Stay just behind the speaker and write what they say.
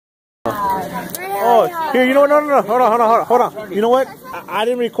Oh, here, you know what? No. Hold on. You know what? I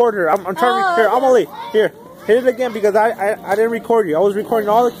didn't record her. I'm trying to. Here, Amelie. Here, hit it again because I didn't record you. I was recording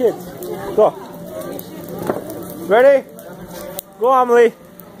all the kids. Go. Ready? Go, Amelie.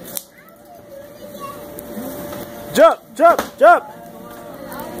 Jump.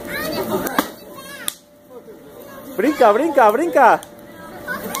 Brinca.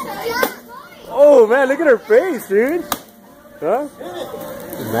 Oh man, look at her face, dude. Huh?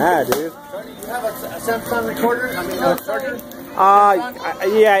 Mad, dude. You have a Samsung recorder? I mean, charger?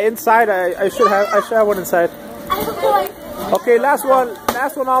 Yeah, inside. I should have one inside. Okay, last one,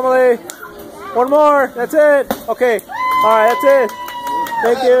 Amelie. One more. That's it. Okay. All right, that's it.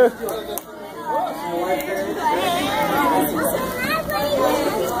 Thank you.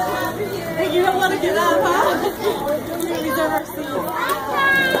 You don't want to get up, huh? These are our seats.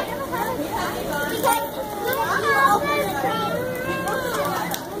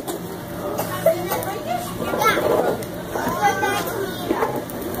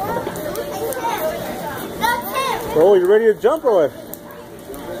 Oh, you ready to jump or what?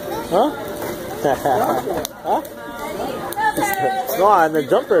 Huh? Huh? No, I'm the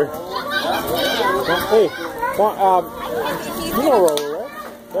jumper. Hey, you know roll, right?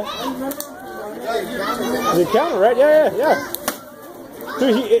 The counter, right? Yeah.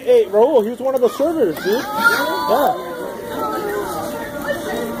 Dude, hey, Raul, he was one of the servers, dude.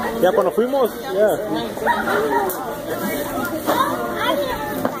 Yeah, cuando fuimos, yeah.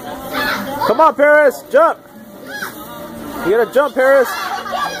 Come on, Paris, jump. You gotta jump, Paris.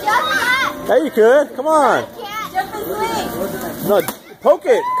 Yeah, you could. Come on. No, poke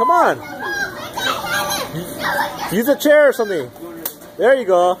it. Come on. Use a chair or something. There you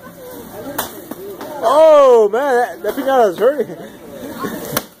go. Oh man, that piñata is hurting.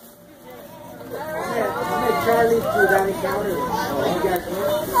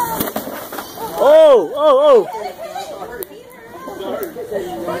 Oh.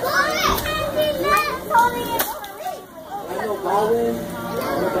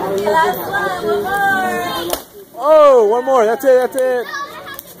 Oh, one more. That's it.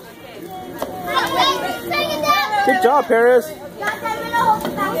 Good job, Paris.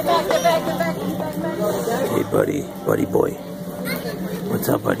 Hey, buddy boy. What's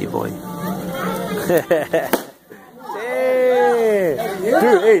up, buddy boy? Hey,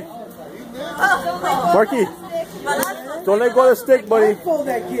 dude, hey, Marky, don't let go of the stick, buddy.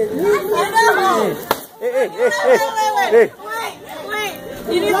 Hey. Wait.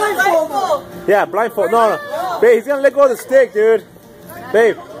 You need blindfold. Yeah, blindfold. No. Babe, he's gonna let go of the stick, dude.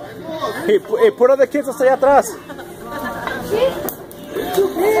 Babe. Hey, put other kids hasta allá atrás.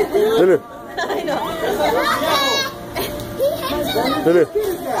 Lulu. Lulu.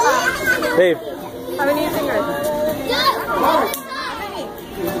 Babe. How many fingers?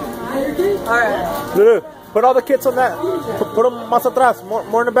 Alright. Lulu, put all the kids on that. Put them más atrás.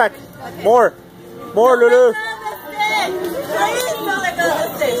 More in the back. More, Lulu.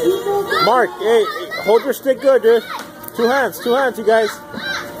 Mark, hey, hold your stick good, dude. Two hands, you guys.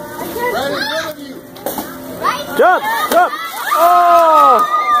 Jump! Oh!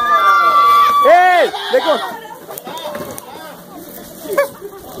 Hey, let go.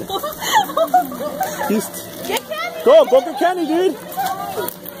 Go get candy, dude. I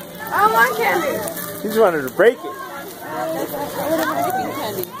don't want candy. He just wanted to break it.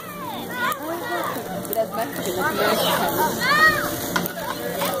 Candy. That's Mexican.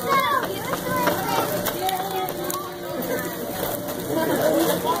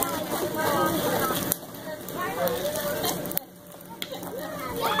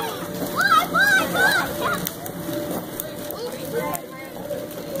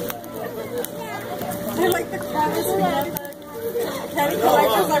 They're like the candy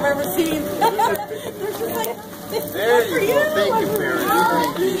collectors I've ever seen. There you go. Thank you, Mary.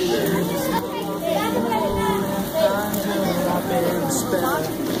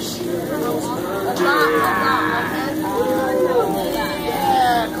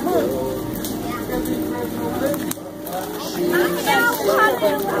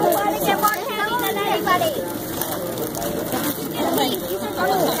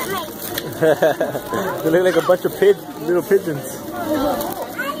 They look like a bunch of little pigeons.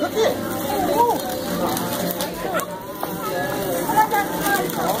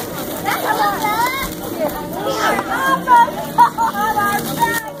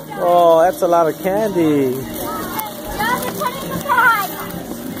 Oh, that's a lot of candy.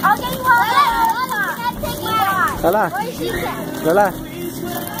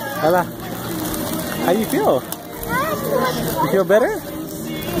 Lola. How do you feel? You feel better?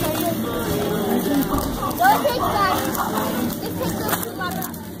 Go take that. Just take those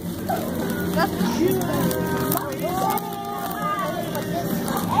two.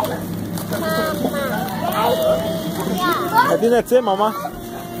 I think that's it, Mama.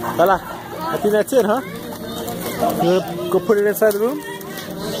 Bella, I think that's it, huh? You wanna go put it inside the room?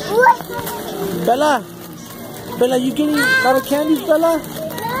 Bella! Bella, you getting a lot of candies, Bella?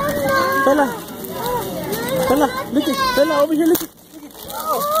 Bella! Bella, look at Bella over here, look at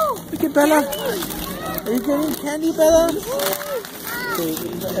look at Bella. Are you getting candy, Bella? I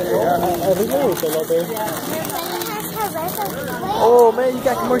think there was Bella there. Oh man, you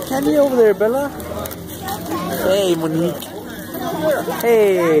got more candy over there, Bella. Hey, Monique.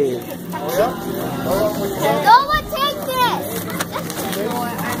 Hey. Go and take this.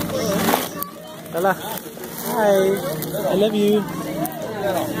 Bella. Hi. I love you.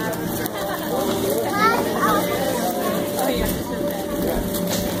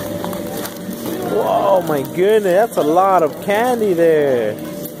 Whoa, my goodness, that's a lot of candy there.